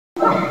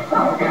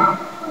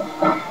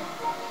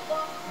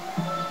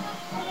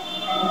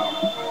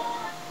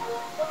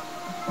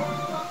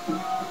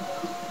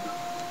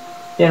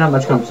Yeah, not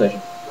much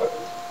conversation.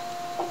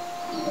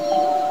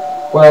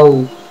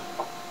 Well,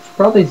 should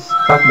probably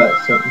talk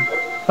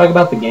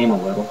about the game a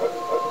little.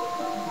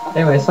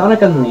 Anyway,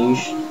 Sonic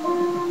Unleashed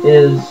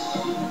is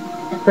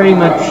pretty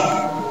much,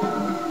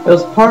 it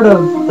was part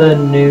of the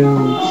new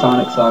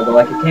Sonic saga.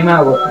 Like, it came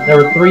out, there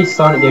were 3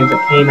 Sonic games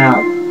that came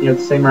out, you know, at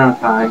the same amount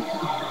of time,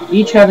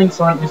 each having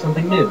Sonic do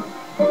something new.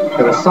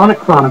 There was Sonic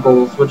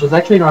Chronicles, which is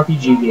actually an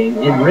RPG game,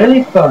 and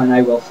really fun,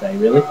 I will say,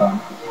 really fun.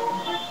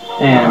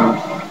 And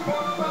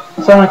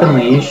Sonic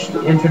Unleashed,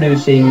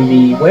 introducing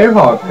the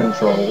Werehog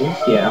controls,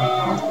 yeah.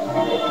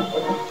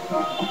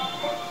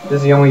 This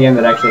is the only game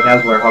that actually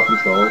has Werehog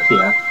controls,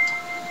 yeah.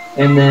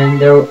 And then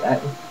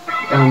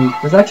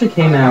this actually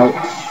came out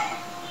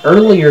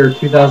earlier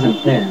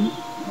 2010.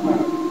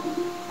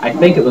 I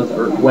think it was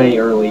way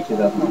early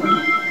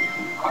 2010.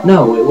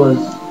 No, it was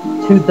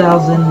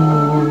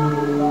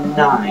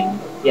 2009.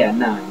 Yeah,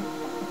 9.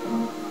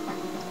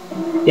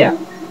 Yeah,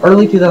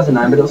 early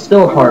 2009, but it was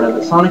still a part of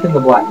it. Sonic and the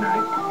Black Knight.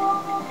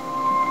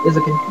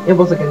 It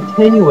was a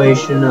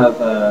continuation of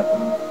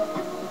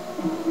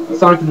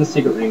Sonic and the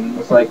Secret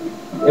Rings. Like,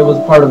 it was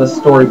part of a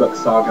storybook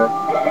saga.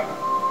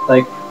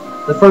 Like,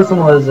 the first one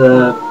was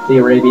the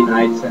Arabian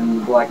Nights,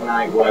 and Black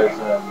Knight was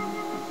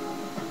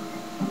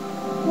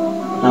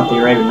not the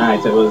Arabian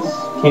Nights. It was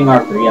King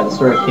Arthur. Yeah, the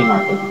story of King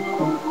Arthur.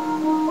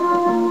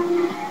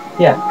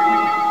 Yeah,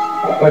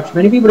 which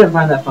many people didn't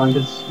find that fun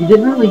because you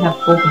didn't really have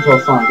full control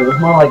of Sonic. It was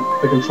more like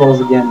the controls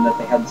again that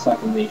they had in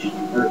Sonic Unleashed,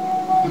 or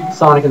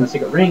Sonic and the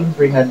Secret Rings,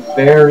 where you had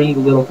very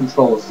little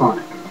control of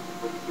Sonic.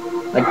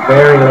 Like,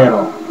 very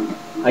little.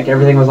 Like,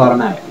 everything was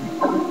automatic.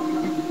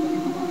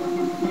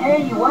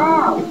 Hey,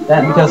 wow!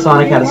 That because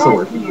Sonic had a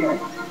sword.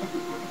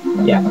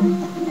 Yeah.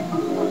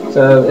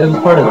 So, it was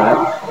part of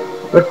that.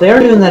 But they are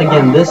doing that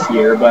again this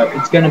year, but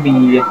it's going to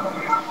be,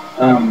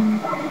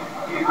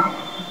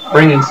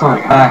 bringing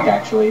Sonic back,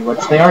 actually,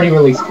 which they already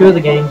released 2 of the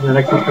games, and the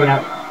next one's coming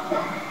out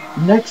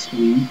next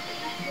week,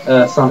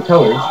 Sonic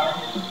Colors.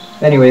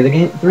 Anyway,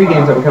 the 3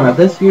 games that were coming out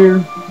this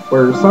year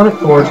were Sonic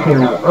Forge,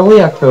 came out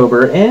early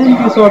October, and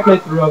you saw a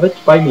playthrough of it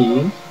by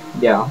me.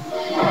 Yeah.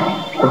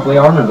 Hopefully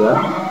I'll remember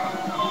that.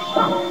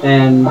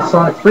 And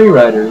Sonic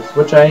Freeriders,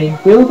 which I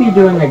will be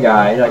doing a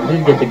guide. I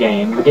did get the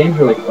game. The game's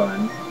really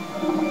fun.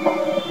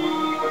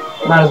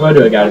 Might as well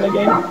do a guide of the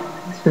game.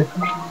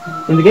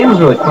 And the game is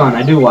really fun.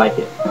 I do like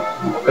it.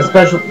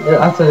 Especially,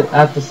 I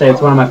have to say,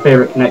 it's one of my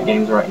favorite Kinect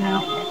games right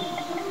now.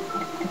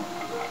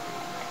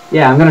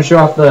 Yeah, I'm gonna show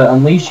off the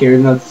Unleash here,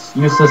 even though it's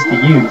useless to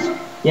use.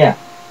 Yeah.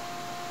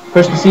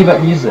 Push the C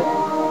button, use it.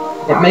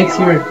 It makes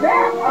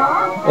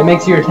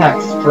your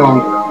attacks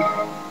stronger.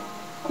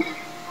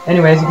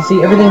 Anyway, as you can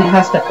see, everything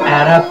has to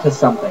add up to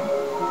something.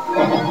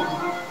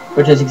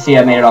 Which, as you can see,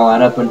 I made it all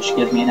add up, which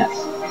gives me an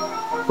S.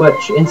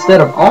 Which, instead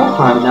of all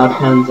time, it now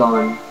depends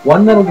on...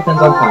 One medal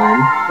depends on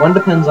time, one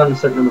depends on a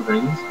certain number of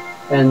rings,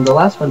 and the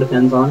last one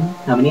depends on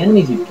how many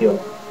enemies you've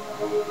killed.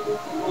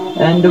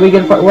 And do we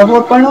get a level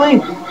up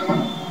finally?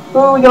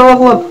 Oh, we got a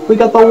level up! We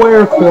got the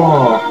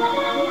Wereclaw!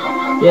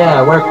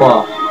 Yeah,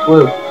 Wereclaw.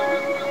 Woo.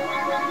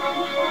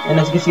 And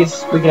as you can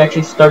see, we can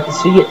actually start to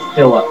see it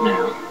fill up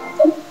now.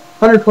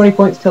 120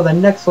 points till the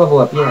next level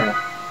up, yeah.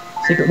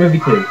 Secret Movie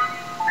 2.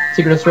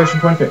 Secret Restoration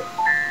 23.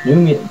 New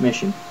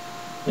mission.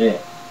 Yeah.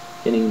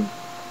 Getting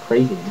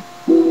crazy now.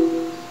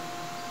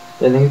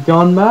 Everything's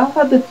gone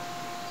mad?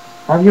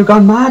 Have you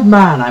gone mad,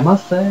 man? I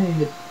must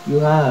say,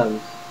 you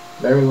have.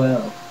 Very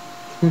well.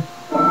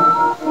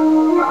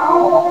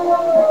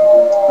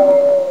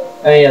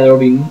 Oh yeah,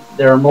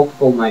 there are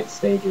multiple night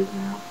stages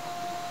now.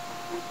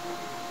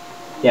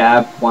 Yeah,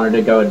 I wanted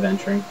to go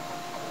adventuring.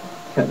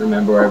 Couldn't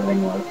remember where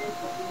everything was.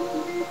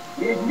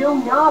 There's no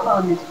knob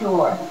on this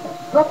door.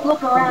 Let's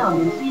look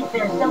around and see if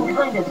there's some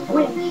kind of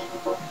switch.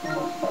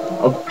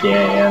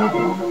 Okay, I don't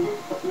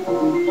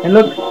know. And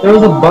look, there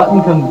was a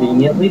button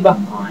conveniently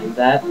behind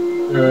that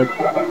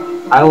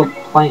pile of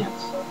plants.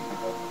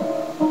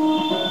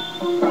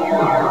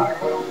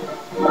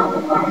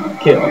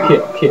 Kill.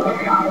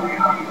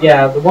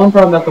 Yeah, the one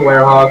problem about the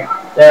Werehog,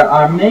 there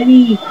are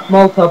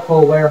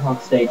multiple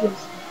Werehog stages.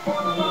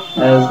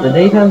 As the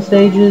daytime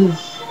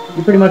stages,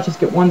 you pretty much just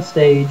get one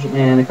stage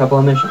and a couple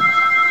of missions.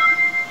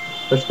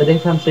 Which the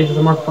daytime stages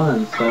are more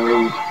fun,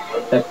 so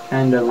that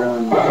kind of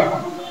ruins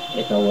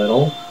it a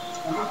little.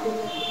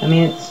 I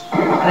mean,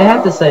 I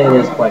have to say it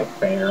is quite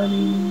fair. I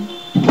mean,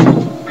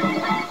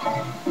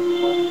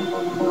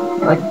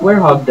 like,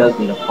 Werehog does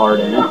need a part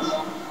in it.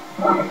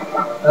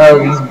 Oh,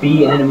 these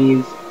bee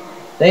enemies.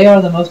 They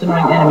are the most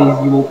annoying enemies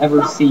you will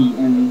ever see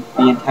in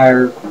the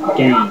entire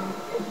game.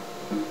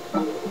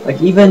 Like,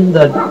 even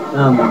the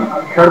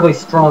incredibly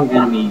strong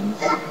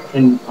enemies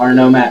are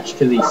no match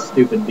to these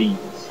stupid bees.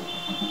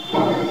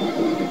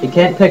 You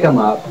can't pick them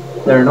up.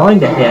 They're annoying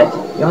to hit.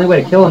 The only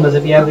way to kill them is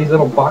if you have these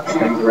little box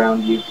things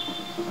around you.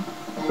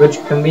 Which,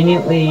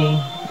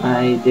 conveniently,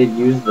 I did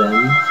use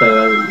them.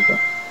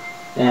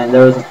 And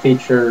there was a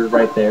feature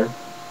right there.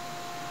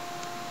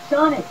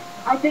 Sonic,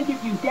 I think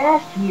if you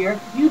dashed here,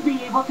 you'd be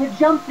able to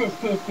jump this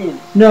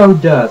distance. No,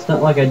 duh. It's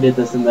not like I did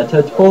this in the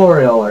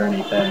tutorial or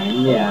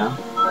anything. Yeah.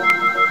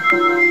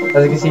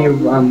 As you can see,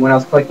 when I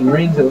was collecting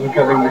rings, it was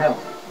recovering my health.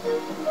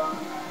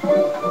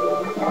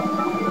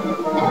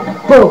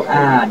 Boom!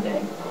 Ah,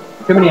 dang.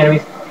 Too many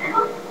enemies.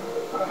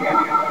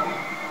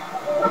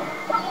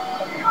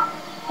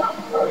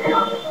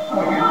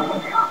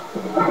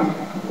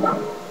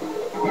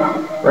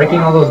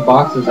 Breaking all those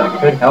boxes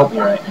that could help me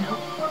right now.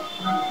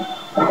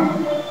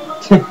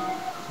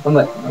 I'm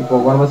like,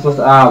 well, what am I supposed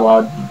to... Ah,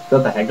 well,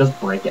 what the heck, just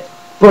break it.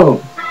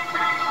 Boom!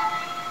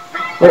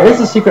 There is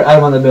a secret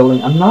item on the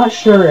building. I'm not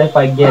sure if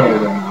I get it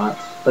or not,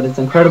 but it's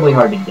incredibly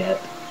hard to get.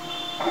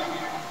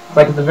 It's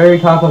like at the very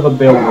top of a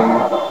building.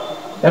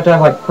 You have to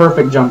have, like,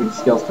 perfect jumping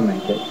skills to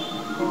make it.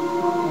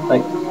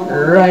 Like,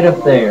 right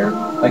up there.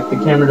 Like, the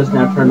camera just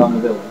now turned on the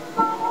building.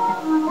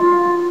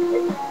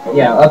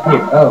 Yeah, up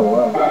here. Oh,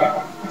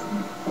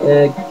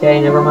 whoa. Okay,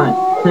 never mind.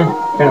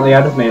 Apparently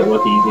I just made it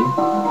look easy.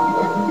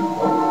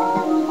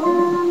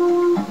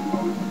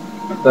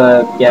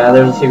 But, yeah,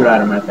 there's a secret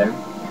item right there.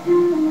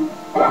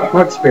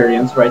 More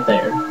experience right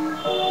there.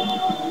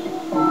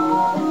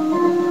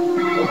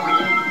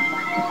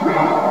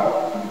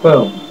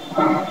 Boom.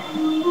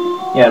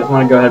 Yeah, I just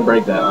want to go ahead and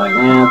break that. Like,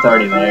 it's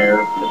already there.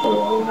 It's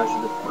alone. I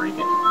should just break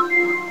it.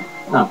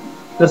 No.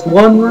 Just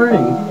one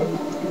ring.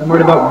 I'm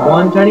worried about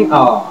one tiny...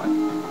 Aw.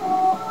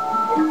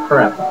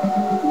 Crap.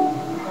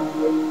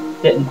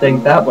 Didn't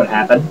think that would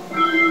happen.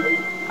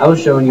 I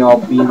was showing you all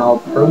being all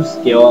pro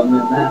skill, and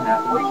then that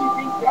happened. What do you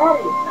think that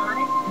is,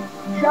 Sonic?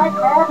 Try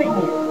grabbing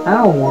it. I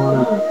don't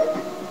wanna.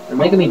 They're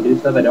making me do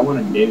stuff I don't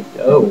want to do.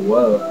 Oh,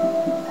 whoa.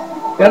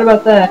 Forgot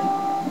about that.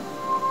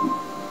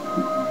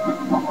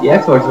 The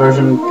Xbox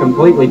version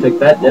completely took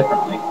that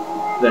differently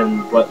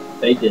than what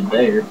they did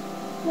there.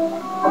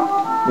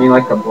 I mean,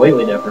 like,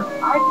 completely different.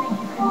 I think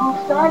you can move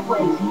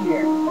sideways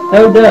here.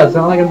 Oh, duh. It's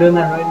not like I'm doing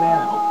that right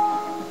now.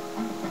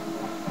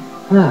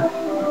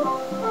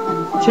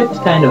 Chip's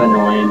kind of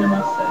annoying, I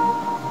must say.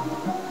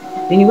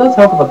 I mean, he was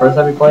helpful the first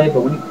time we played,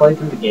 but when you play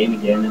through the game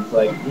again, it's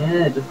like,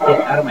 yeah, just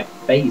get out of my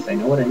face. I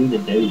know what I need to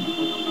do.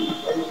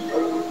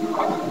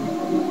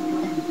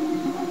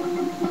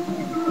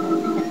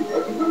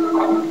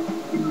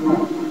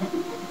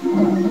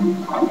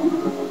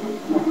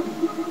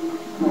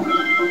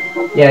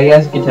 Yeah,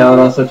 as you can tell, it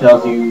also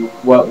tells you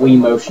what Wii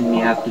motion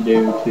you have to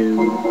do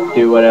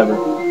whatever.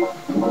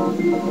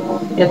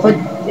 Yeah, it's like,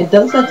 it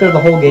does that through the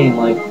whole game,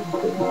 like,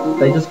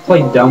 they just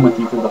play dumb with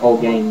you through the whole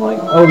game, like,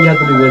 oh, you have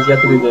to do this, you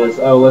have to do this,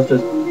 oh, let's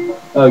just,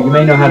 oh, you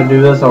may know how to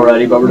do this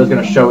already, but we're just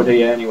going to show it to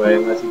you anyway,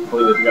 unless you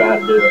completely forgot how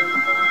to do it.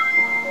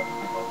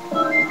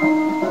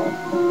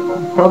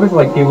 Probably for,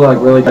 like, people, like,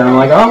 really dumb,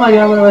 like, oh my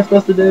god, what am I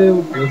supposed to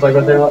do? And it's like,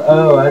 right there, like,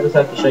 oh, I just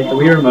have to shake the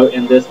Wii remote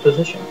in this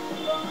position.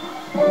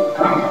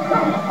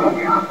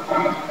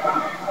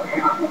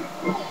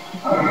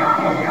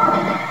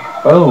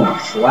 Boom,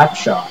 slap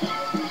shot.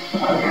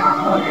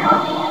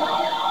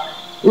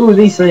 Ooh,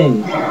 these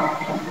things.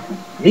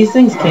 These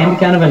things can be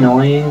kind of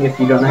annoying if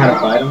you don't know how to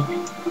fight them,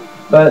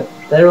 but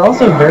they're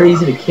also very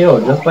easy to kill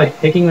just by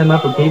picking them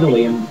up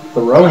repeatedly and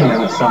throwing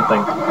them at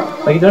something.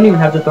 Like, you don't even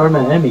have to throw them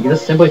at an enemy, you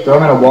just simply throw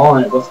them at a wall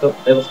and it will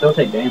still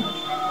take damage.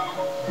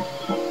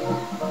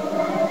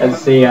 As you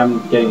see,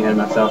 I'm getting ahead of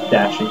myself,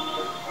 dashing.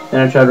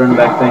 Then I tried running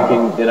back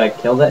thinking, did I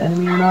kill that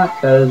enemy or not?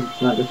 Because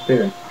it's not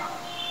disappearing.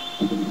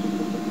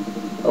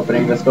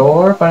 Opening this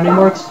door, finding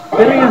more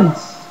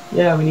experience!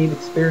 Yeah, we need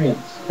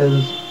experience,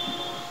 because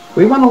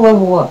we want to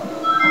level up.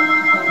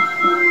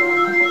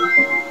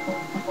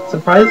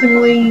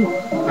 Surprisingly,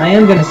 I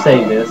am going to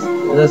say this.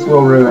 This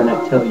will ruin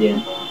it till the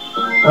end.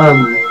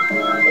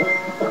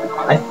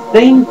 I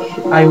think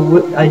I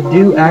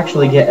do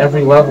actually get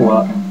every level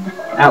up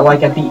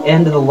at the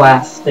end of the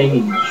last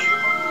stage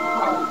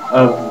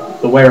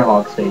of the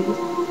Werehog stages.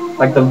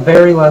 Like the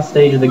very last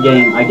stage of the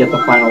game, I get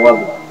the final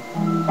level up.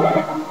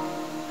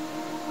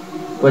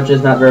 Which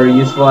is not very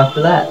useful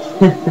after that.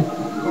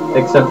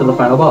 Except for the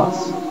final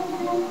boss.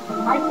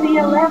 I see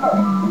a lever.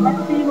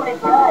 Let's see what it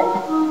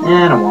does.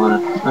 I don't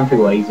wanna. I'm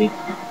too lazy.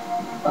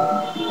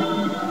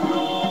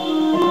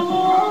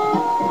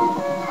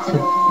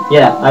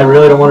 Yeah, I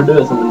really don't want to do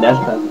it, so I'm gonna dash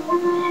past it.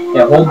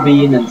 Yeah, hold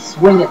B and then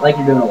swing it like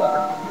you're doing a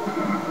lever.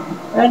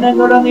 And then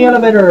go down the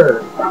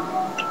elevator!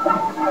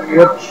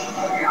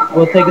 Which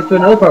will take us to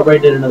another part where I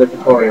did another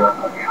tutorial.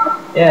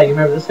 Yeah, you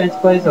remember this fancy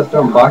place? I was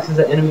throwing boxes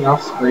at enemy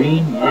off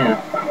screen? Yeah.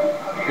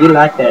 You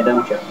like that,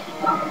 don't you?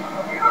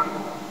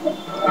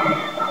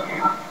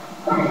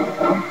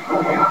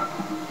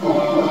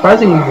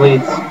 Surprisingly,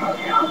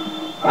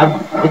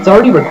 it's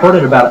already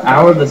recorded about an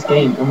hour of this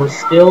game, and we're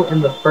still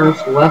in the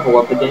first level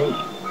of the game.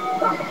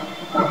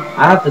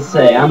 I have to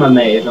say, I'm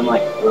amazed.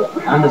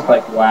 I'm just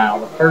like, wow,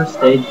 the first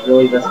stage is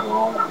really this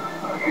long.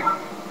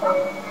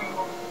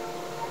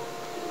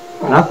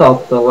 And I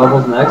thought the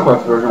levels in the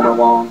Xbox version were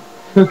long.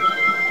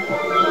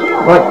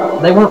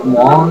 Like, they weren't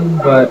long,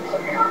 but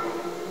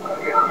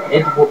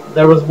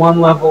there was one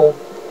level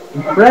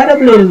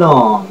incredibly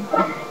long.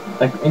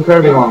 Like,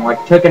 incredibly long.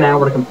 Like, took an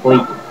hour to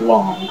complete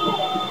long.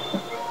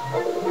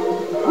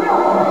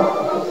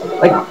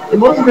 Like, it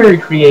was very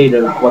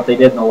creative what they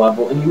did in the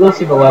level, and you will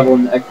see the level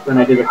when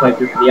I do the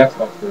playthrough for the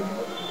Xbox version.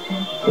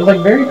 It was, like,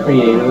 very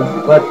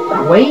creative, but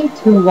way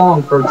too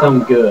long for its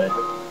own good.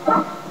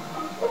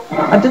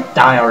 I just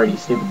die already,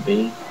 stupid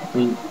bee. I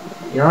mean,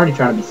 you're already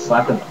trying to be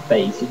slapped in the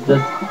face. You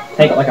just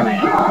take it like a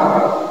man.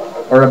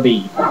 Or a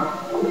bee.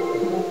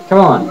 Come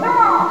on.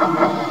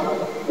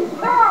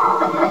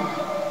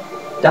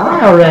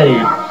 Die already!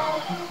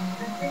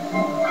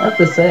 I have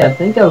to say, I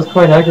think I was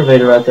quite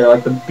aggravated right there.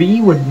 Like, the bee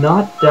would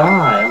not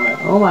die. I'm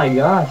like, oh my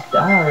gosh,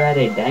 die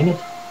already, dang it.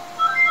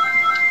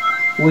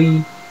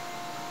 Wee.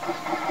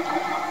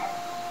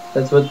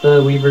 That's what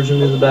the Wii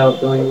version is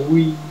about, going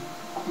wee.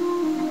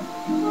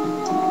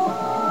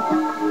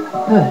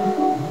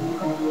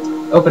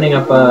 Opening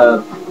up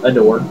a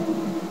door.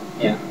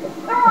 Yeah.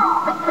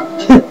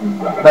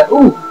 But,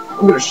 ooh!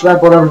 I'm gonna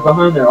slap whatever's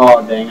behind there.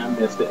 Oh, dang, I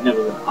missed it. And it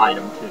was an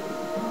item, too.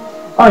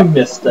 I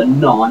missed a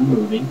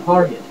non-moving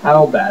target.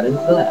 How bad is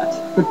that?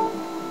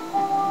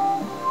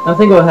 I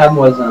think what happened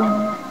was,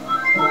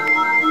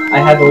 I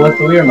had to lift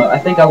the Wii remote. I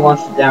think I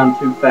launched it down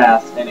too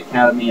fast, and it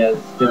counted me as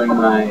doing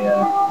my,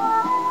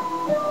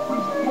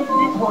 Take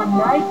this one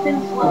nice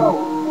and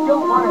slow.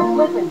 Don't want to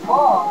slip and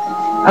fall.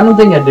 I don't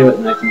think I'd do it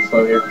nice and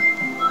slow here.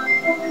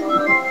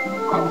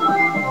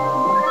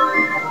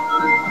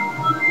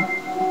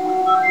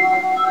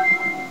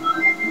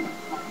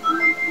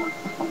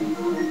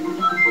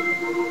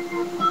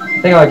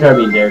 I think I like try to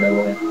be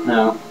Daredevil here.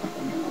 No. I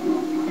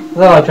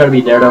thought I like try to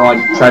be Daredevil,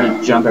 like try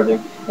to jump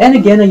everything. And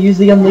again, I use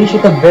the Unleash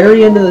at the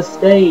very end of the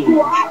stage.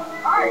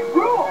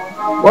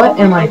 What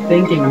am I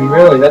thinking? I mean,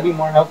 really, that'd be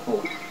more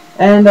helpful.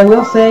 And I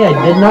will say, I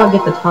did not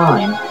get the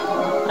time.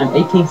 I'm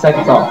 18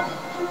 seconds off.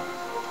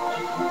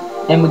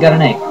 And we got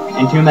an A.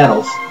 And 2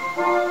 medals.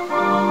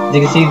 As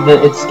you can see,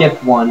 it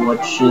skipped one,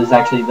 which is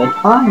actually the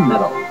time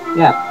medal.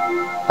 Yeah,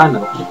 time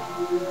medal.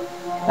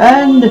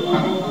 And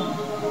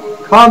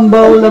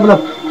combo level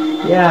up.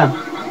 Yeah,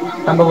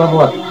 combo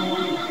level up.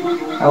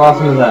 How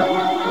awesome is that?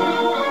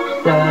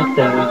 Da,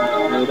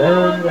 da,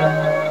 da, da.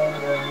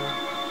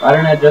 Why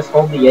don't I just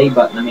hold the A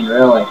button? I mean,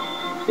 really.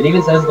 It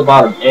even says at the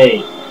bottom,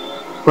 A.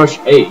 Push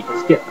A to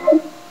skip.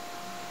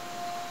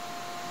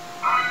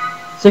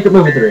 Secret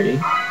Movie 3.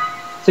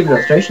 Secret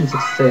Illustration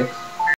 66.